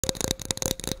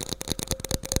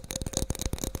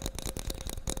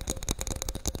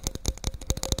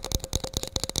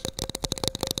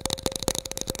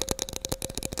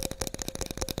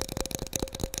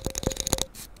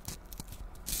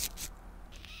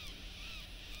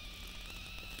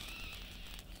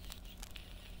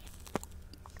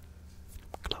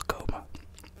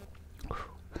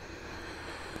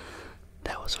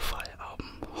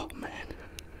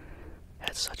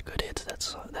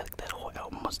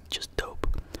just dope.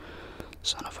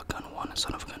 Son of a Gun 1 and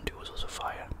Son of a Gun 2 was also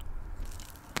fire.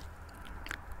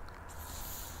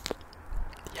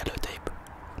 Yellow Tape.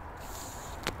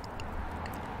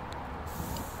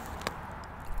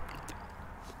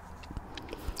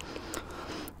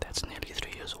 That's nearly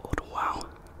 3 years old. Wow.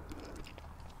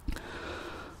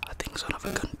 I think Son of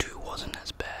a Gun 2 wasn't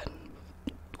as bad.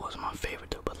 It wasn't my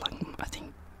favorite though, but like I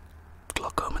think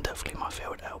Glaucoma definitely my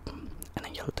favorite album. And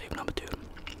then Yellow Tape number 2.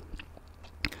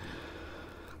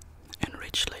 And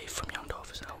Rich Slave from Young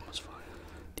Dolph's album was fire.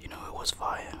 Do you know who was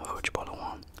fire? Rich Apollo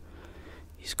 1.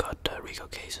 He's got RICO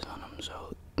cases on him,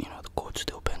 so you know the court's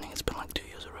still pending. It's been like 2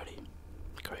 years already.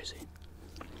 Crazy.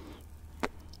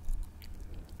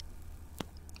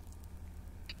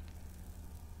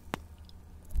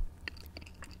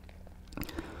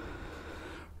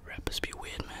 Rappers be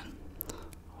weird, man.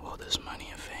 All this money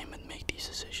and fame and make these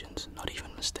decisions. Not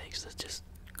even mistakes, that's just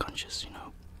conscious, you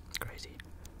know. Crazy.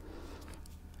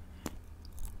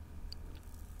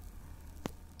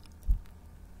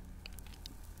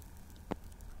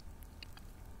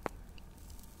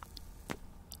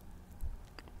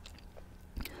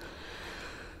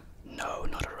 No,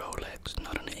 not a Rolex,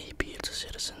 not an AP, it's a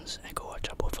Citizens Echo watch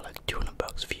I bought for like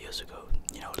 $200 a few years ago.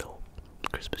 You know, little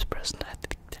Christmas present.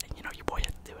 You know, your boy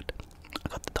had to do it. I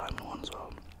got the diamond one as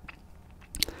well.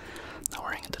 Not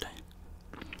wearing it today.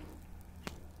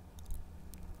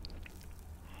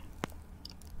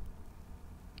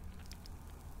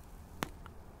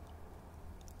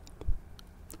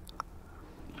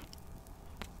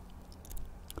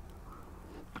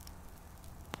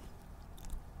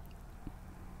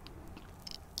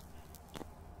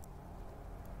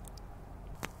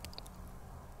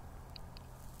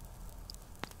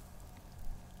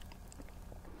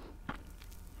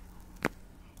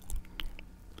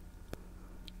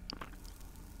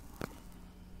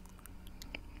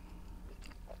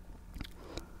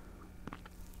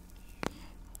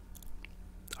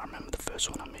 I remember the first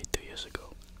one I made 2 years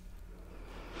ago.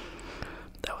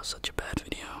 That was such a bad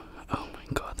video. Oh my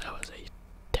god, that was a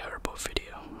terrible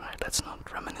video. Alright, let's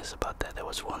not reminisce about that. That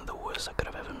was one of the worst I could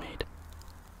have ever made.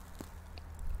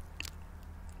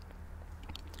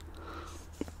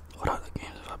 What other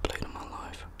games have I played in my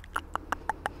life?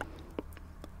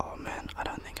 Oh man, I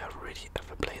don't think I've really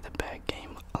ever played a bad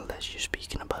game unless you're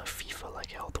speaking about FIFA,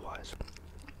 like health-wise.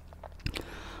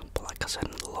 But like I said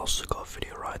in the last Cigar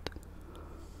video, right?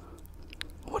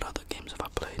 What other games have I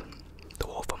played? The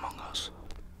Wolf Among Us,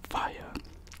 Fire,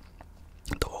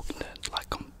 The Walking Dead, like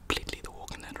completely The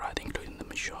Walking Dead, right? Including the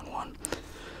Michonne one,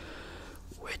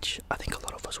 which I think a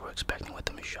lot of us were expecting with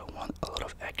the Michonne one. A lot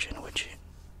of action, which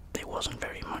there wasn't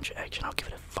very much action. I'll give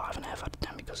it a 5.5 out of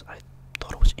 10 because I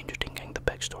thought it was interesting getting the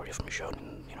backstory of Michonne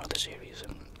in, you know, the series.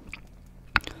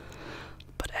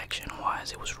 But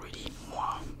action-wise, it was really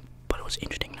wow. But it was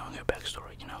interesting knowing her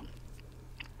backstory, you know.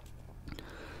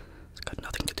 It's got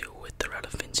nothing to do with the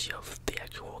relevancy of the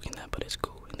actual Walking Dead, but it's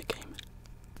cool in the game.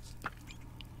 It's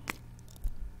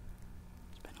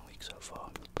been a week so far.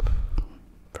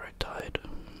 Very tired,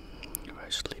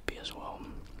 very sleepy as well.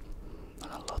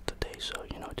 Not a lot today, so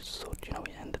you know, just thought, you know,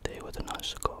 we end the day with a nice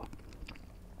cigar.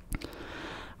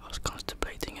 I was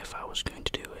contemplating if I was going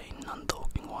to do a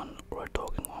non-talking one or a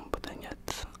talking one, but then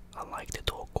yet I like to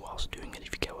talk whilst doing it,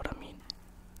 if you get what I mean.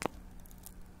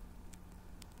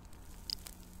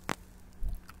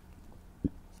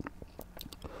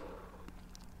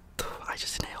 I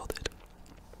just nailed it.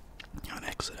 On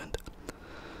accident.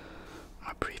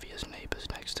 My previous neighbors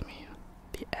next to me,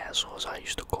 the assholes I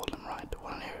used to call them, right?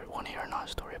 Want to hear a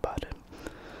nice story about him?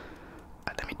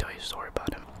 Let me tell you a story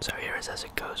about him. So here is as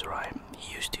it goes, right?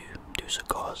 He used to do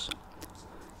cigars.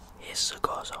 His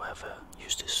cigars, however,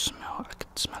 used to smell. I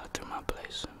could smell it through my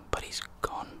place. But he's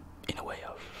gone in a way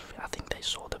of, I think they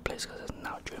sold the place because there's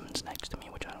now Germans next to me,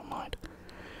 which I don't mind.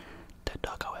 That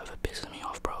dog, however, pisses me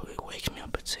off, bro. It wakes me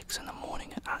up at 6 in the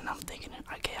morning, and I'm thinking,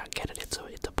 okay, I get it. It's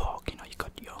a park, you know. You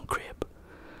got your own crib.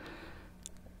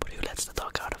 But who lets the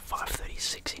dog out at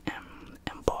 5:36 a.m.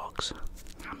 and barks?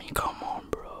 I mean, come on,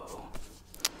 bro.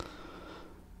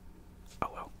 Oh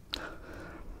well.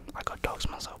 I got dogs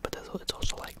myself, but it's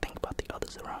also like, think about the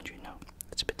others around you, you know.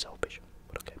 It's a bit selfish,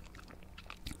 but okay.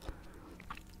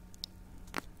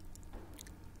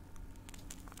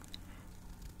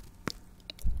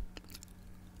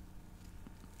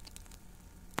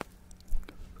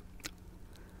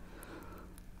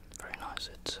 Very nice.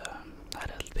 It's I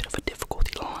had a bit of a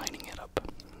difficulty lining it up.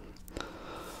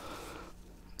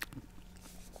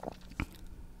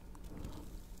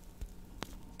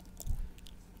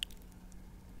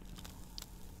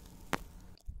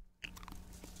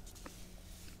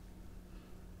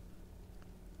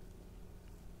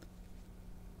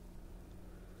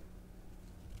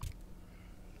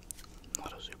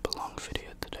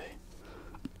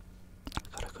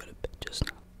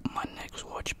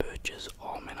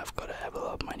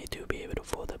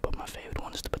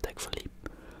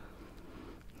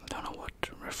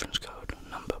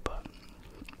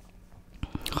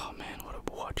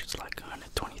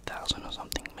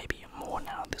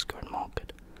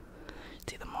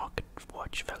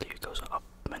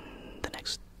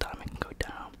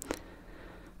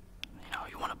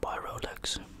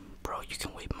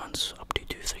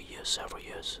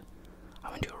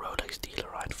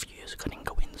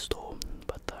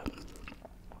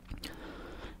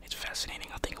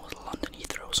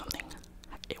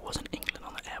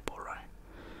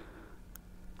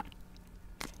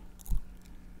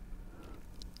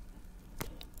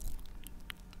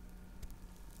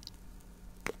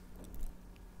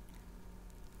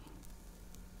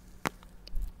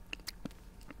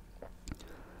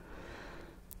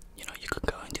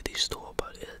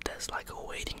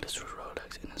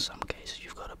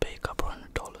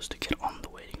 to get on the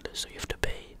waiting list, so you have to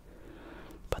pay.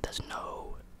 But there's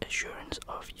no assurance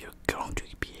of you're going to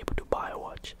be able to buy a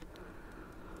watch.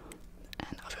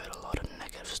 And I've heard a lot of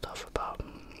negative stuff about,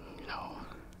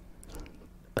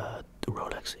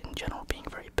 Rolex in general being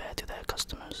very bad to their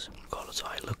customers. So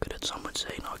I look at it, some would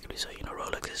say, and arguably say,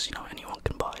 Rolex is, anyone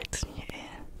can buy it.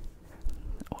 Yeah.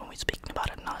 When we're speaking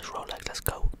about a nice Rolex, let's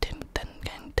go 10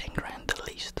 grand at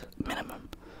least, minimum.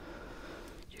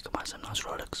 You can buy some nice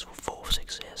Rolex for 4,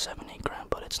 6, 7, 8 grand,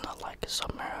 but it's not like a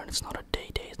Submariner, it's not a day,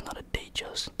 it's not a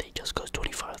Datejust. Datejust goes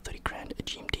 25, 30 grand, a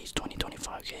GMT is 20,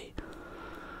 25k.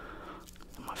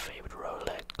 My favorite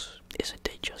Rolex is a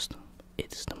Datejust.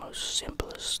 It's the most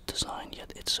simplest design,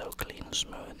 yet it's so clean and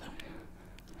smooth.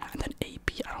 And then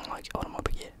AP, I don't like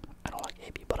automobile, I don't like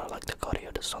AP, but I like the Cartier,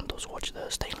 the Santos watch, the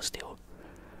stainless steel.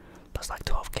 That's like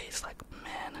 12k, it's like,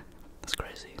 man, that's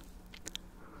crazy.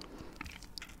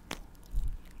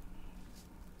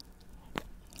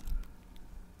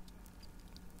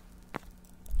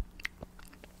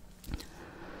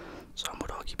 Some would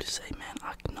arguably say, man,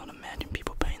 I cannot imagine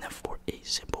people paying that for a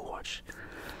simple watch.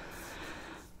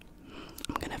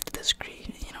 I'm gonna have to disagree.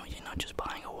 You're not just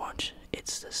buying a watch.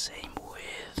 It's the same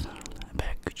with a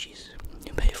pair of Gucci's.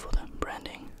 You pay for the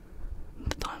branding,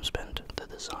 the time spent, the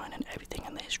design, and everything,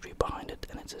 and the history behind it.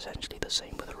 And it's essentially the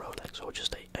same with a Rolex or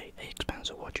just a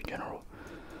expensive watch in general.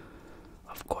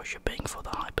 Of course, you're paying for the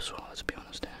hype as well. Let's be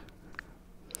honest there.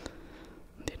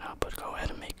 But go ahead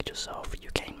and make it yourself. You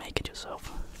can't make it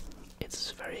yourself.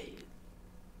 It's very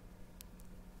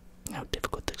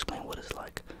difficult to explain what it's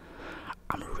like.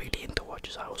 I'm really into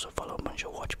watches. I also follow a bunch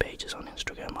of watch pages on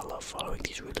Instagram. I love following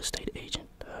these real estate agent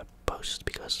posts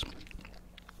because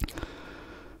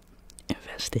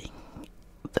investing,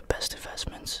 the best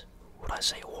investments, would I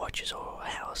say watches or a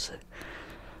house,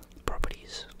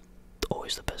 properties,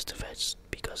 always the best invest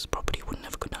because property would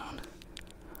never go down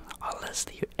unless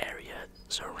the area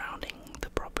surrounding the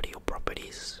property or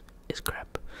properties is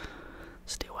crap.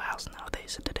 Still, a house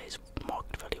nowadays in today's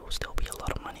market value will still be a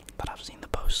lot of money. But I've seen the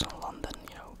posts in London,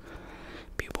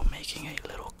 people making a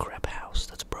little crap house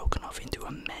that's broken off into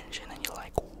a mansion, and you're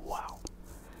like, wow.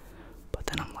 But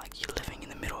then I'm like, you're living in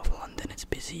the middle of London, it's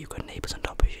busy, you've got neighbours on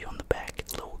top of you on the back,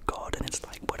 it's a little garden. It's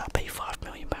like, would I pay £5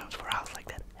 million for a house like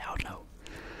that? Hell no.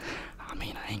 I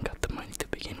mean, I ain't got the money to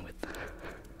begin with.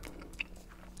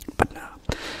 But no,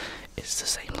 it's the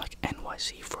same like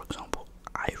NYC, for example.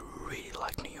 I really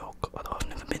like New York, although I've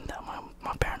never been there.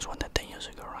 My parents went there 10 years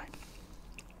ago, right?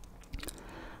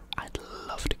 I'd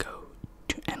love to go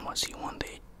to NYC one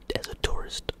day as a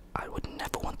tourist. I would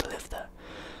never want to live there.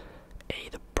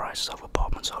 The prices of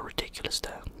apartments are ridiculous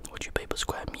there. What you pay per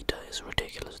square meter is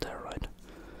ridiculous there, right?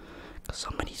 Because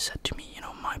somebody said to me,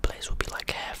 my place would be like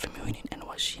 $500,000 in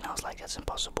NYC, and I was like, that's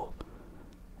impossible.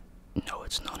 No,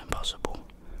 it's not impossible.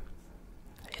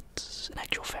 It's an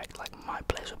actual fact. Like, my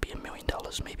place would be $1 million,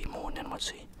 maybe more in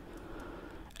NYC.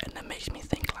 And that makes me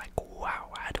think, like, wow,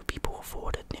 how do people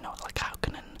afford it? Like, how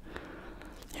can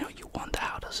you want the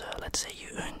house, let's say you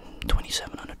earn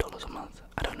 $2,700 a month.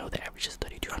 I don't know, the average is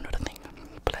 $3,200, I think.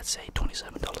 But let's say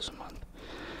 $27 a month.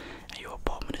 And your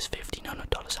apartment is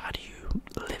 $1,500. How do you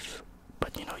live?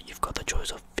 But, you've got the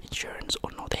choice of insurance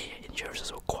or not. Here, insurance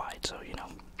is required, so,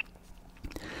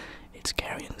 it's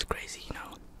scary and it's crazy,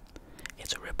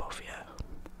 It's a rip-off, yeah.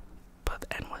 But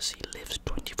NYC lives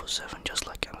 24/7, just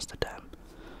like Amsterdam.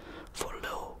 For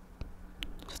low,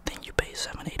 the thing you pay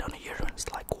 700-800 €, and it's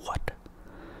like, what?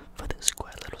 For this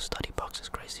square little study box is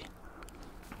crazy.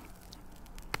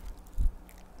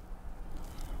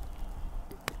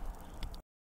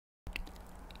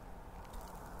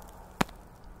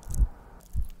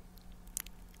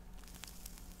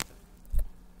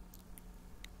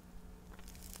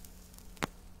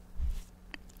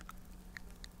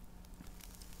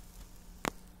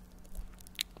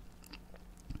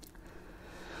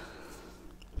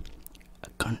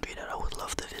 Country that I would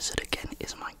love to visit again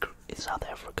is South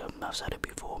Africa. I've said it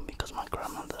before because my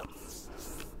grandmother,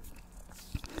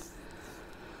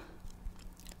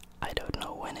 I don't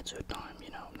know when it's her time,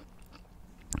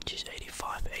 she's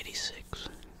 85, 86,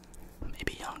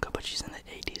 maybe younger, but she's in the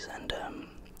 80s, and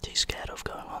she's scared of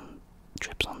going on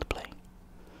trips on the plane,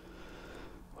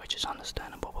 which is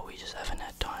understandable, but we just haven't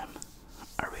had time.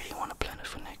 I really want to plan it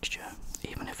for next year,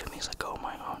 even if it means I go on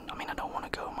my own. I mean, I don't want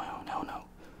to go on my own, hell no.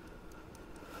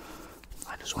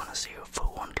 I just want to see her for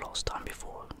one last time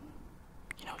before,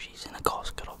 she's in a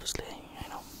casket, obviously,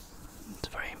 It's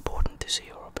very important to see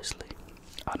her, obviously.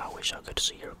 And I wish I could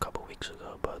see her a couple weeks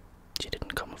ago, but she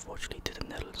didn't come, unfortunately, to the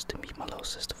Netherlands to meet my little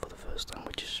sister for the first time,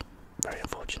 which is very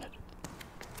unfortunate.